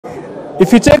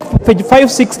If you take page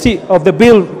 560 of the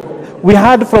bill, we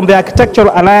heard from the Architectural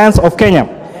Alliance of Kenya,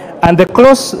 and the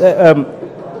clause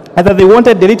that they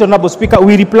wanted delete, Honorable Speaker.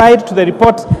 We replied to the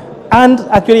report and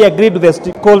actually agreed with the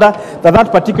stakeholder that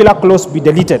that particular clause be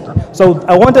deleted. So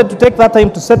I wanted to take that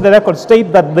time to set the record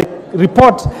straight that the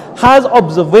report has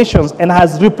observations and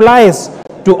has replies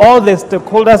to all the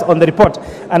stakeholders on the report.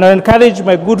 And I encourage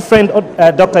my good friend,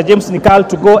 Dr. James Nikal,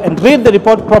 to go and read the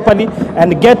report properly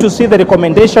and get to see the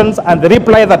recommendations and the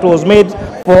reply that was made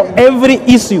for every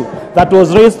issue that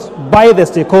was raised by the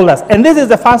stakeholders. And this is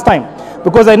the first time,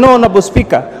 because I know, Honorable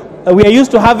Speaker, we are used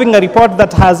to having a report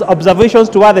that has observations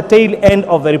toward the tail end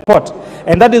of the report.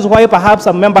 And that is why perhaps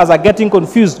some members are getting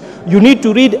confused. You need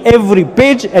to read every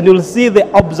page and you'll see the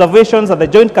observations that the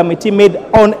Joint Committee made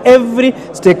on every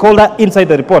stakeholder inside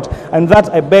the report. And that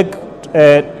I beg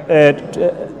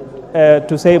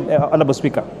to say, Honorable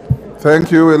Speaker.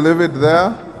 Thank you. We'll leave it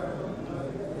there.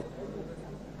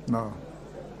 No.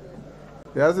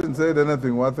 He hasn't said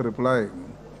anything worth replying.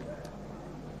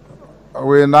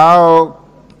 We now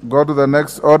go to the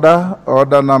next order,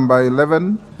 order number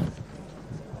 11.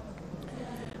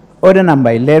 Order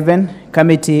number 11,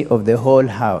 Committee of the Whole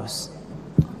House.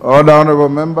 Order, honorable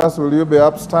members, will you be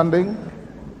upstanding?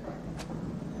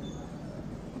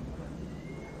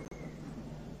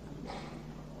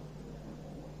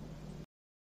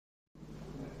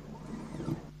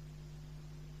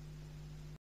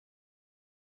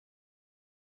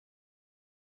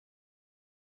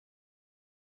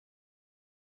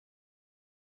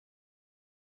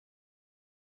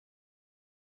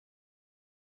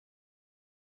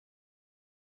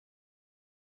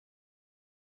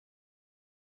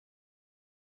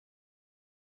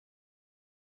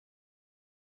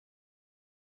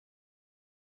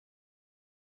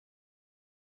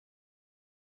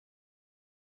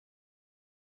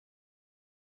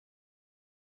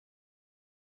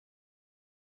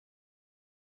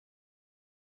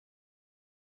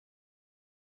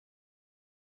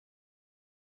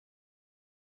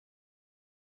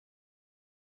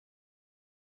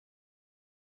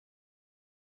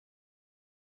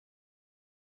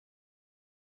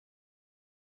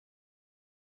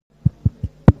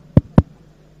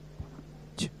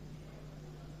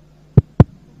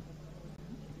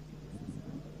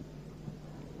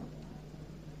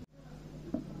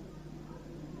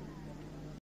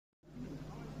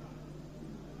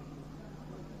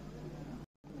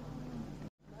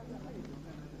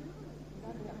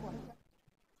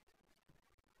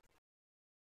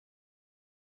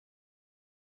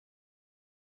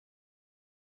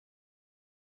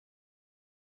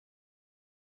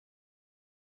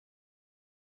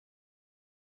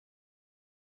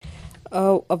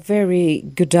 A very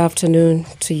good afternoon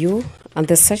to you. And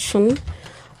the session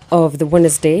of the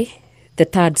Wednesday, the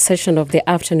third session of the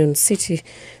afternoon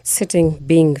sitting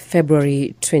being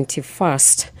February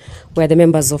 21st, where the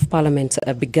members of Parliament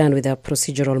began with a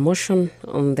procedural motion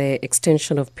on the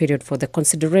extension of period for the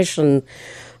consideration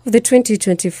of the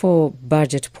 2024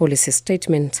 budget policy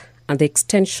statement and the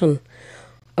extension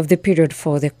of the period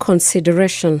for the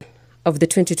consideration of the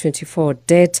 2024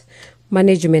 debt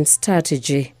management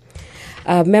strategy.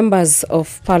 Members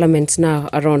of Parliament now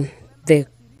are on the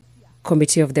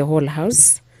Committee of the Whole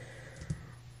House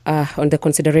on the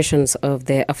considerations of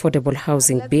the Affordable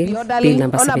Housing Bill, Bill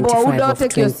number 75 of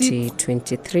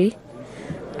 2023.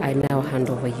 I now hand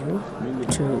over you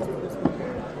to...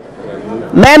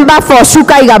 Member for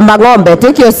Shukaiga Mangombe,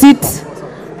 take your seat.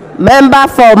 Member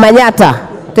for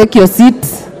Manyata, take your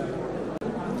seat.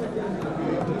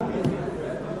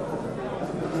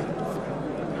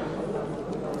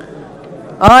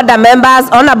 Order, members.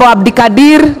 Honorable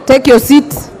Abdikadir, take your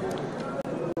seat.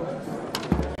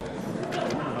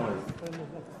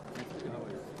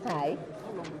 Hi.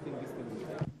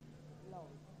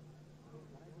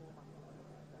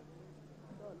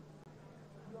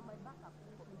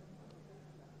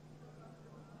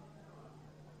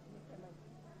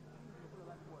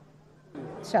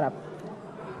 Shut up.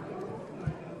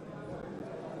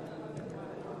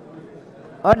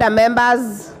 Order,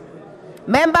 members.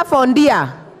 Member for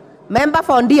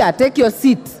Ndia, take your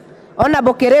seat.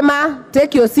 Honorable Kerema,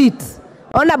 take your seat.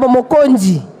 Honorable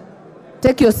Mokonji,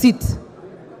 take your seat.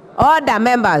 Order,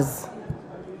 members.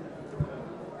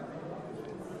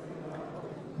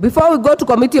 Before we go to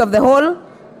Committee of the Whole,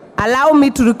 allow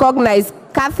me to recognize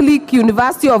Catholic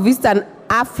University of Eastern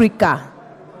Africa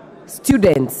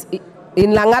students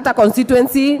in Langata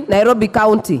constituency, Nairobi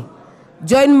County.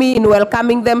 Join me in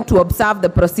welcoming them to observe the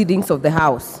proceedings of the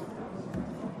House.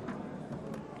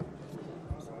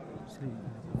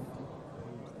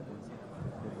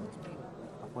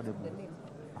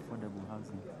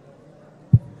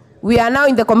 We are now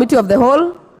in the Committee of the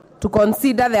Whole to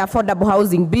consider the Affordable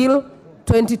Housing Bill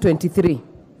 2023.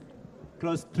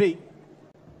 Clause 3.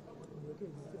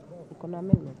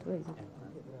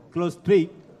 Clause 3.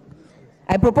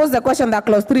 I propose the question that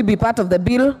Clause 3 be part of the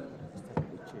bill.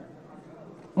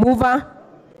 Mover.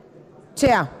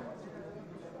 Chair.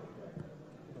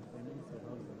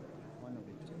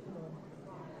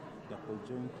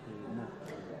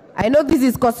 I know this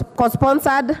is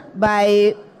co-sponsored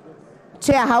by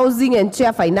Chair Housing and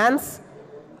Chair Finance.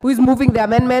 Who is moving the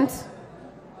amendment?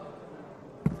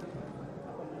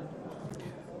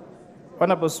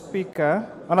 Honorable Speaker,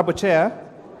 Honorable Chair,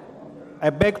 I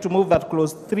beg to move that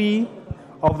Clause 3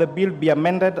 of the bill be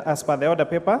amended as per the order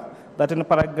paper, that in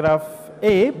paragraph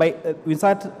A, we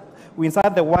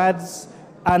insert the words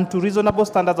 "and to reasonable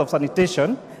standards of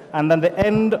sanitation," and then the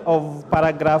end of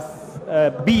paragraph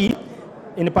B,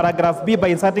 in paragraph B, by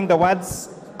inserting the words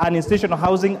 "and institutional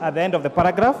housing" at the end of the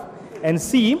paragraph, and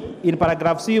C, in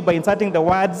paragraph C, by inserting the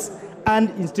words "and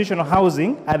institutional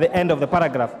housing" at the end of the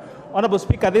paragraph. Honorable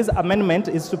Speaker, this amendment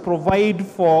is to provide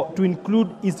to include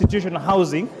institutional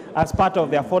housing as part of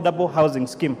the affordable housing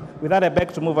scheme. With that, I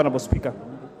beg to move, Honorable Speaker.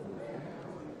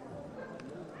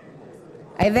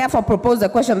 I therefore propose the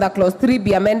question that Clause 3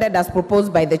 be amended as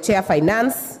proposed by the Chair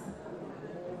Finance.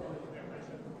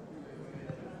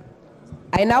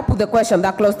 I now put the question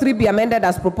that Clause 3 be amended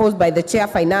as proposed by the Chair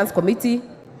Finance Committee.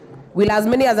 Will as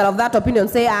many as are of that opinion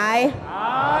say aye?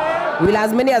 Aye. Will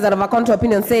as many as are of a contrary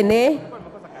opinion say nay?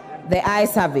 The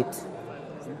ayes have it.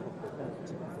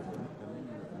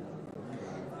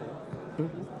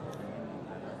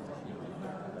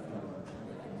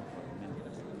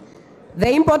 The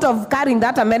import of carrying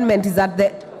that amendment is that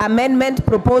the amendment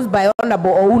proposed by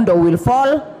Honorable Oundo will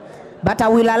fall, but I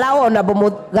will allow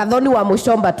Honorable Gathoni wa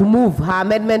Mushomba to move her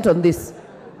amendment on this.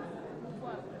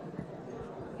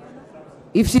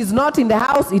 If she's not in the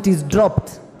House, it is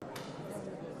dropped.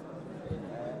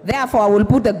 Therefore, I will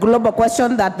put a global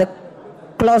question that the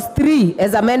Clause 3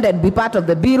 as amended be part of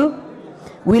the bill.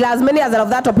 Will as many as are of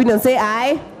that opinion say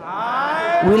aye?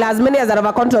 Aye. Will as many as are of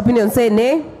a contrary opinion say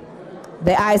nay?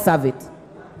 The ayes have it.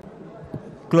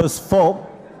 Clause 4.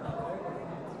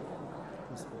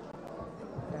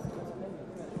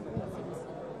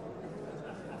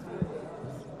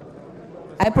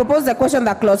 I propose the question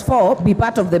that Clause 4 be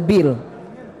part of the bill.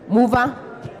 Mover.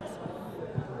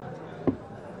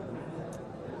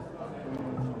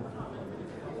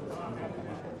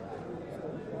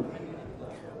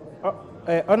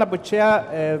 Honorable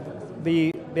Chair,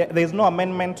 there is no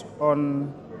amendment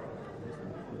on.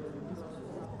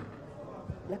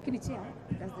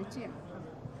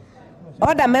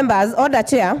 Order members, order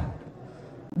Chair.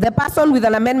 The person with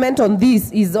an amendment on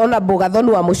this is Honorable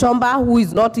Gathoni wa Mushomba, who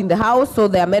is not in the House, so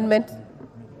the amendment.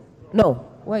 No,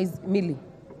 where is Millie?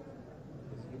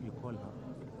 You call her.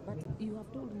 But you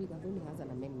have told me Gathoni has an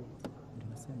amendment.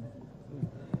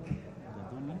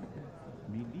 Gathoni,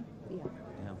 Millie, Yeah.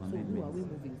 they have So who are amendments. we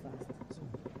moving first?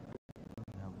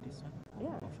 We have this one.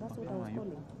 Yeah, that's what I was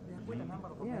calling.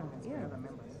 Yeah.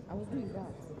 I was doing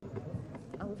that.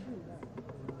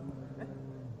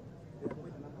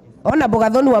 Honorable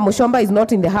Gathoni wa Mushomba is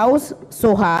not in the House,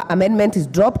 so her amendment is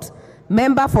dropped.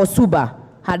 Member for Suba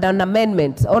had an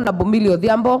amendment. Honorable Millie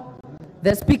Odhiambo.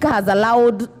 The Speaker has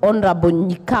allowed Honorable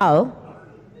Nyikal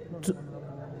to...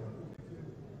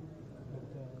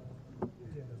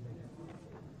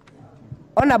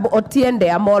 Honorable Otiende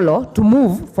Amolo to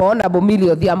move for Honorable Millie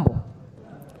Odhiambo.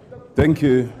 Thank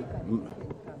you,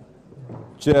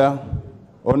 Chair.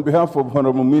 On behalf of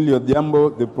Honorable Millie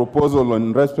Odhiambo, the proposal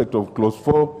in respect of Clause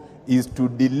 4 is to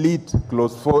delete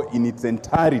Clause 4 in its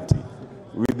entirety,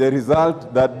 with the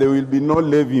result that there will be no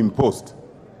levy imposed.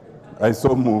 I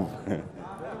so move.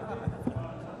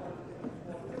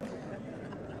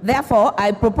 Therefore,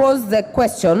 I propose the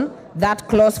question that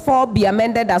Clause 4 be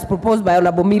amended as proposed by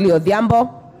Honorable Millie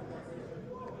Odhiambo.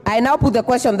 I now put the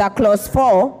question that Clause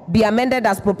 4 be amended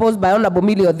as proposed by Honorable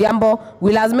Millie Odhiambo.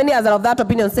 Will as many as are of that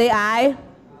opinion say aye?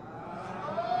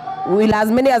 Will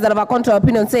as many as are of a contrary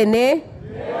opinion say nay? Nay.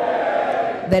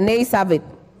 The nays have it.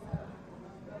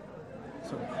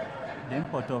 So the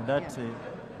import of that,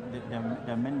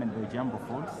 the amendment by Jambo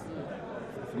falls.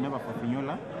 Member for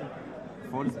Finyola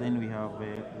falls. Then we have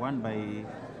one by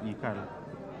Nikal.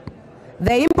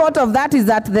 The import of that is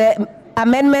that the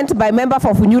amendment by member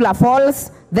for Funyula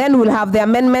falls. Then we'll have the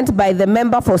amendment by the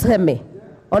member for Seme,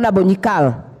 Honorable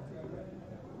Nikal.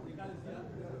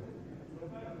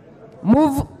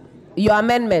 Move your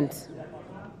amendment.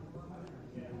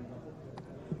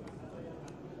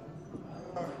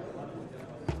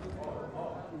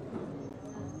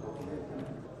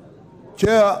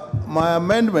 Chair, my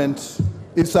amendment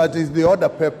is that is the order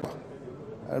paper.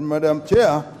 And Madam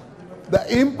Chair,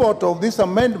 the import of this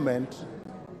amendment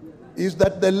is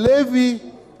that the levy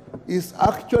is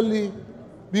actually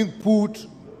being put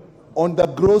on the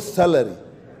gross salary.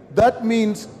 That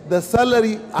means the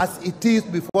salary as it is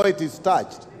before it is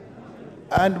touched.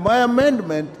 And my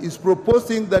amendment is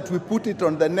proposing that we put it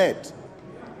on the net.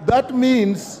 That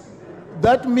means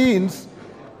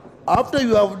after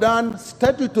you have done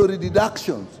statutory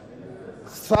deductions,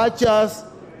 such as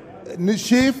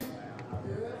NISHIF,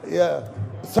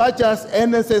 such as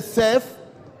NSSF,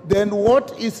 then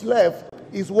what is left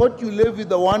is what you levy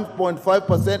the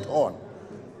 1.5% on.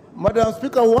 Madam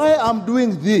Speaker, why I'm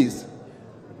doing this,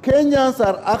 Kenyans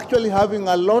are actually having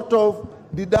a lot of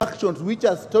deductions which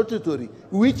are statutory,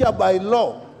 which are by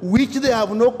law, which they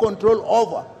have no control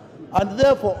over. And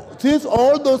therefore, since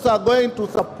all those are going to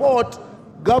support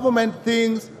government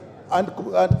things and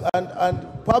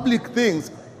public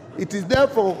things, it is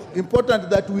therefore important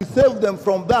that we save them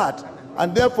from that.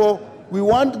 And therefore, we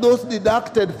want those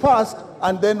deducted first,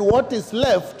 and then what is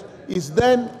left is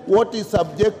then what is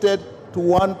subjected to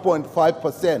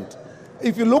 1.5%.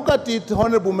 If you look at it,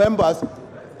 honorable members,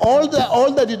 all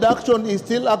the deduction is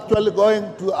still actually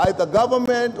going to either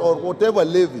government or whatever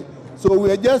levy. So we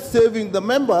are just saving the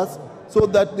members so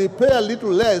that they pay a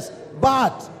little less,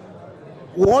 but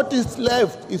what is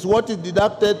left is what is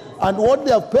deducted, and what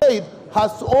they have paid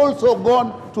has also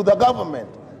gone to the government.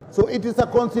 So it is a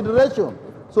consideration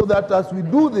so that as we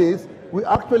do this, we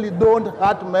actually don't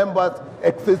hurt members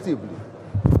excessively.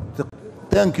 So,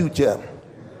 thank you, Chair.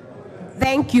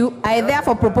 Thank you. I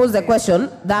therefore propose the question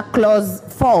that clause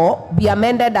 4 be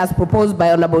amended as proposed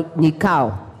by Honorable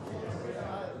Nyikao.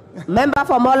 Member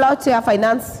for Molo, Chair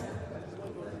Finance.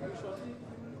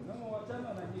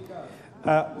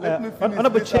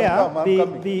 Honorable Chair,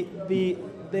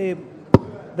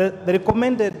 the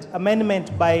recommended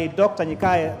amendment by Dr.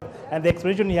 Nyikao and the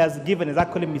explanation he has given is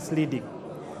actually misleading.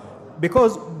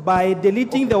 Because by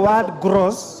deleting the word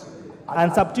gross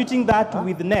and substituting that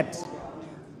with net,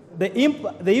 the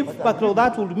impact of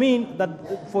that would mean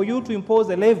that for you to impose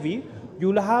a levy, you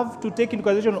will have to take into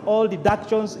consideration all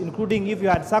deductions, including if you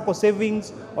had SACCO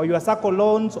savings or your SACCO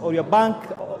loans or your bank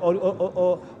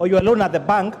or your loan at the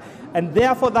bank, and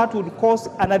therefore that would cause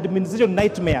an administration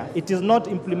nightmare. It is not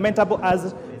implementable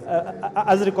as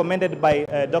recommended by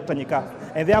Dr.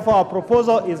 Nyikao. And therefore our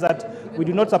proposal is that we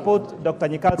do not support Dr.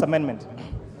 Nyikao's amendment.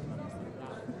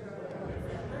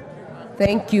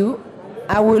 Thank you.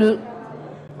 I will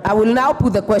now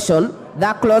put the question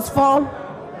that clause 4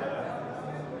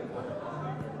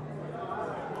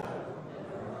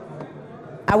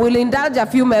 I will indulge a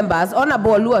few members.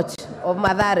 Honorable Oluoch of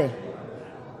Mathare.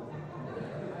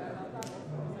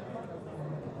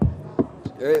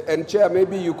 And Chair,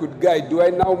 maybe you could guide. Do I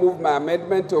now move my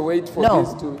amendment or wait for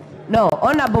this to... No,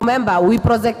 Honorable Member, we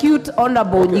prosecute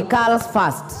Honorable Nyikao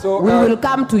first. So, we will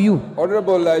come to you.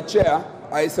 Honorable Chair,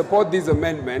 I support this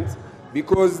amendment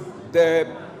because the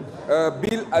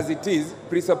bill as it is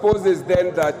presupposes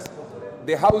then that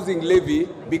the housing levy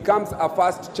becomes a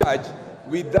fast charge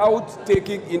without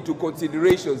taking into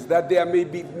considerations that there may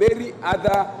be many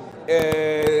other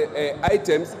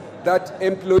items that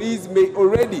employees may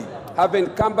already have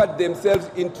encumbered themselves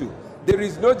into. There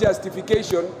is no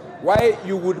justification why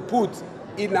you would put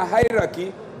in a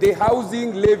hierarchy the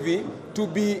housing levy to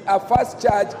be a fast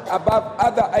charge above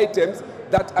other items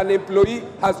that an employee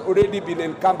has already been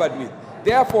encumbered with.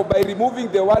 Therefore, by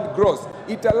removing the word gross,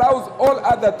 it allows all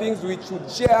other things which should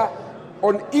share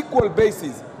on equal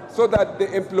basis, so that the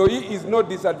employee is not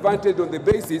disadvantaged on the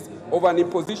basis of an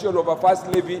imposition of a fast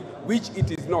levy, which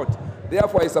it is not.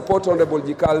 Therefore, I support Honorable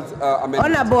Nyikao's amendment.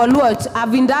 Honorable Oluoch,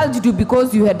 I've indulged you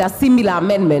because you had a similar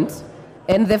amendment,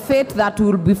 and the fate that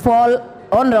will befall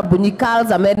Honorable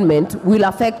Nyikao's amendment will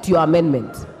affect your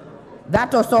amendment.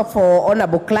 That also for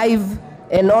Honorable Clive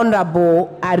and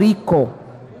Honorable Ariko.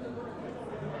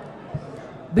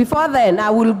 Before then, I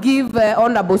will give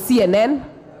Honorable CNN.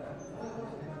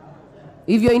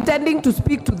 If you're intending to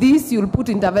speak to this, you'll put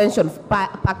intervention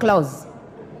per clause.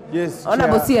 Yes,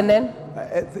 Honorable Chair.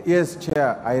 CNN. Yes,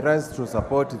 Chair. I rise to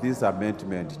support this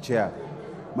amendment, Chair.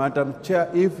 Madam Chair,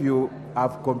 if you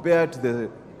have compared the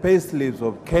pay slips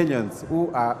of Kenyans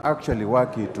who are actually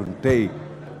working today,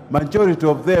 majority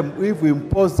of them, if we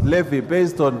impose levy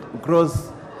based on gross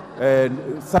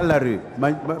salary,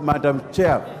 Madam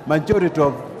Chair, majority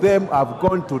of them have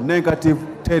gone to negative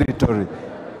territory.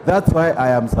 That's why I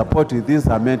am supporting this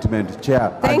amendment,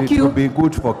 Chair. Thank and you. It will be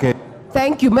good for Kenya.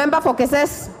 Thank you. Member for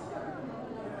Cases.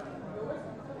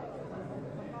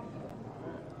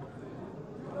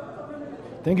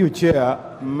 Thank you, Chair.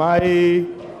 My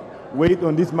weight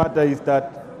on this matter is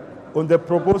that on the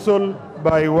proposal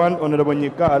by one Honorable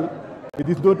Nyikal, it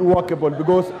is not workable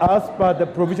because as per the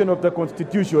provision of the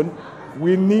Constitution,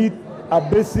 we need a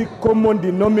basic common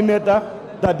denominator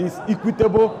that is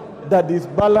equitable, that is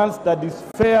balanced, that is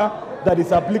fair, that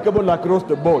is applicable across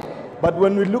the board. But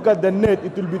when we look at the net,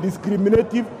 it will be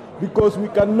discriminative because we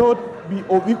cannot be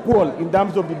equal in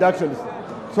terms of deductions.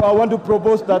 So I want to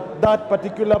propose that that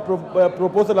particular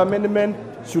proposal amendment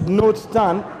should not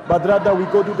stand, but rather we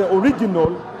go to the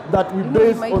original that we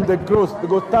base on the gross,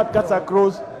 because that cuts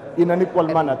across in an equal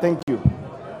manner. Thank you.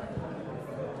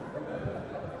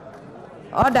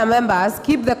 Order, members,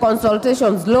 keep the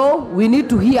consultations low. We need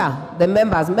to hear the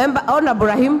members. Honorable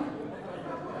Ibrahim.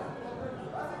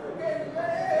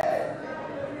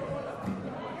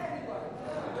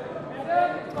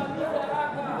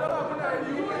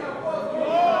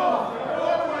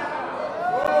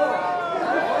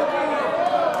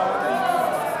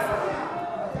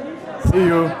 See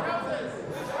you.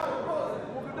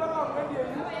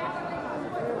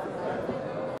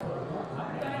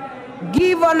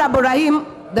 Give Honorable Rahim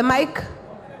the mic.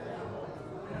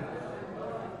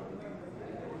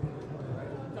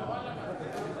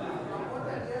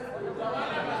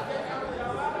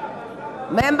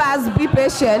 Members, be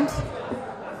patient.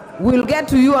 We'll get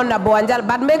to you, Honorable Anjal,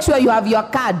 but make sure you have your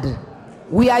card.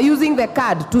 We are using the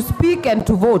card to speak and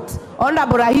to vote.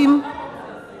 Honorable Rahim.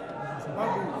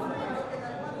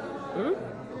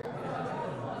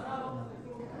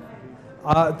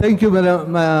 Thank you,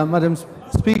 Madam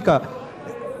Speaker.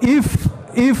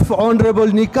 If Honorable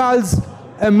Nikal's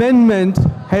amendment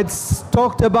had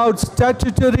talked about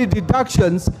statutory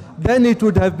deductions, then it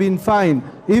would have been fine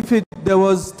if there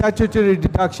was statutory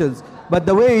deductions. But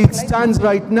the way it stands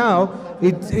right now,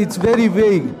 it's very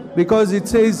vague because it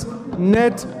says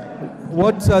net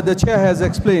what the chair has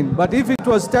explained. But if it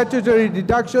was statutory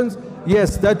deductions,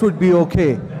 yes, that would be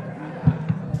okay.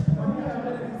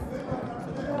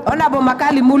 Honorable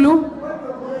Makali Mulu.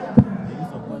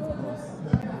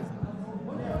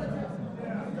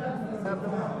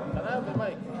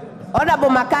 Honorable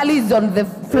Makali is on the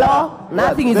floor.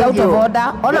 Nothing is out of order.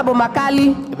 Honorable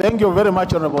Makali. Thank you very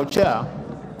much, Honorable Chair.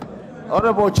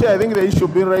 Honorable Chair, I think the issue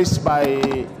being raised by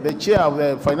the Chair of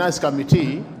the Finance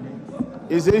Committee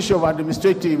is the issue of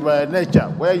administrative nature,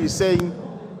 where you're saying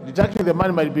deducting the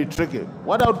money might be tricky.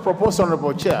 What I would propose,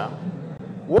 Honorable Chair,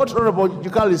 what Honorable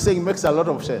Nyikal is saying makes a lot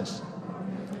of sense.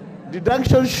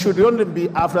 Deductions should only be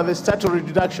after the statutory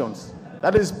deductions.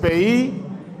 That is payee,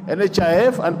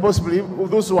 NHIF, and possibly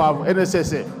those who have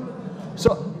NSSF.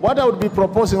 So what I would be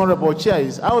proposing, Honorable Chair,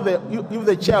 is how if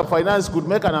the Chair of Finance could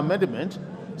make an amendment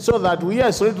so that we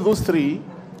isolate those three,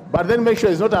 but then make sure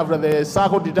it's not after the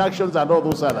circle deductions and all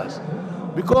those others.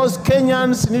 Because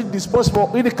Kenyans need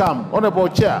disposable income, Honorable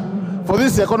Chair, for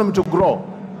this economy to grow.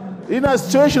 In a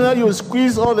situation where you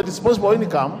squeeze all the disposable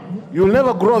income, you will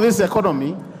never grow this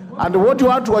economy, and what you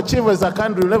want to achieve as a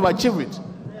country, you'll never achieve it.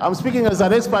 I'm speaking as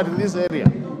an expert in this area.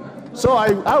 So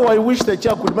I wish the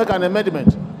Chair could make an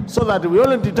amendment so that we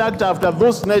only deduct after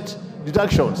those net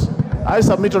deductions. I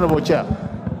submit, Honorable Chair.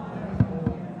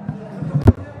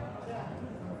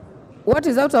 What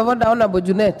is out of order, Honorable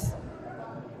Junet?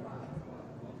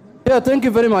 Yeah, thank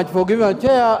you very much for giving a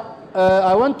chair.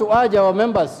 I want to urge our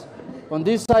members on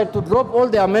this side to drop all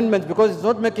the amendments because it's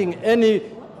not making any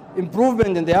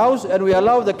improvement in the House, and we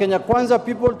allow the Kenya Kwanza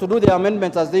people to do the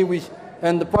amendments as they wish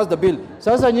and pass the bill.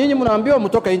 Sasa nyinyi mnaambiwa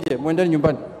mtoka nje, muendeni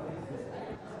nyumbani.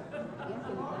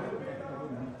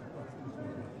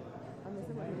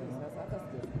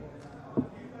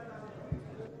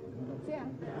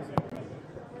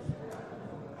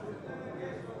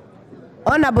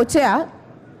 Honorable Chair,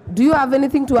 do you have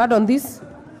anything to add on this?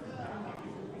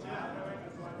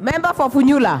 Member for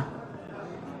Funyula.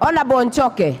 Honorable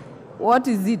Nchoke, what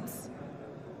is it?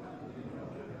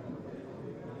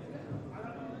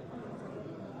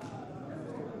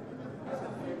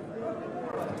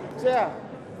 Chair.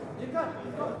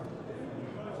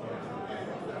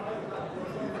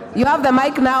 You have the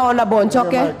mic now, Honorable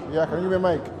Nchoke. Yeah, can you give me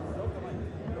a mic?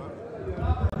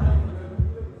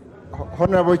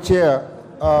 Honorable Chair,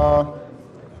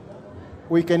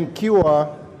 we can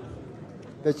cure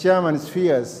the chairman's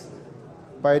fears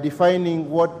by defining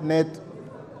what net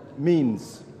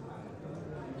means.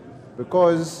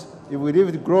 Because if we leave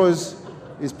it gross,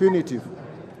 it's punitive,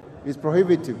 it's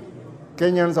prohibitive.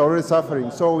 Kenyans are already suffering.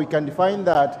 So we can define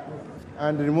that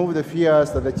and remove the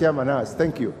fears that the chairman has.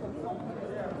 Thank you.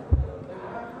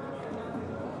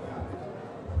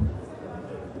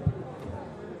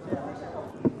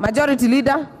 Majority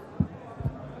Leader.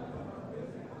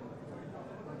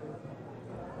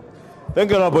 Thank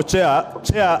you, Honorable Chair.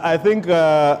 Chair, I think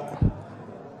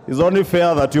it's only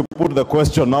fair that you put the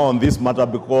question now on this matter,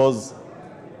 because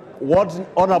what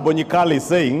Honorable Nyikal is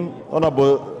saying,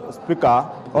 Honorable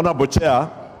Speaker, Honorable Chair,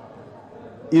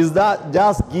 is that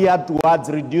just geared towards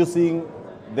reducing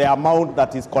the amount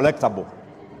that is collectible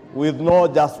with no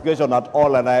justification at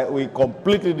all, and we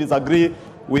completely disagree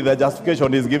with the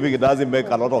justification he's giving. It doesn't make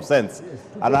a lot of sense.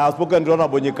 And I have spoken to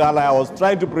Honorable Nyikal. I was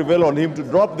trying to prevail on him to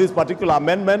drop this particular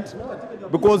amendment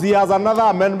because he has another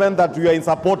amendment that we are in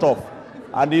support of,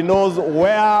 and he knows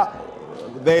where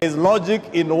there is logic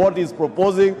in what he's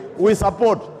proposing, we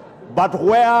support. But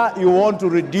where you want to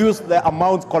reduce the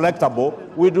amount collectible,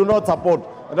 we do not support.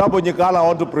 Honorable Nyikal, I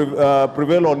want to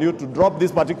prevail on you to drop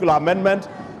this particular amendment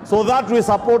so that we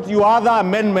support your other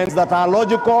amendments that are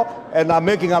logical and are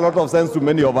making a lot of sense to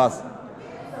many of us.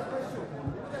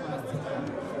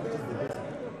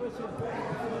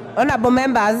 Honorable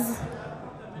members.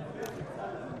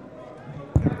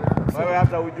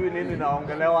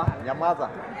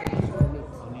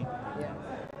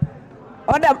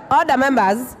 Order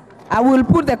members, I will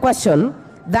put the question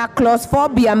that clause 4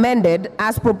 be amended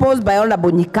as proposed by Honorable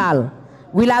Nyikal.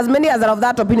 Will as many as are of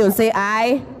that opinion say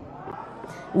aye?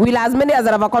 Will as many as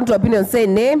are of a contrary opinion say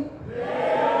nay?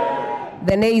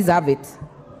 The nays have it.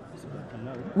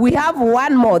 We have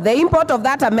one more. The import of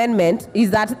that amendment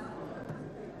is that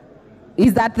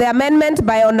the amendment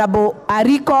by Honorable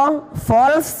Ariko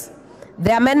falls,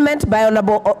 the amendment by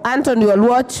Honorable Anthony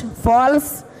Oluoch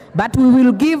falls, but we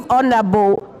will give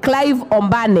Honorable Clive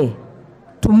Ombane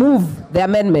to move the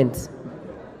amendment.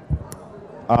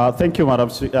 Thank you, Madam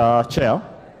Chair.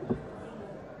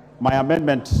 My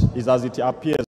amendment is as it appears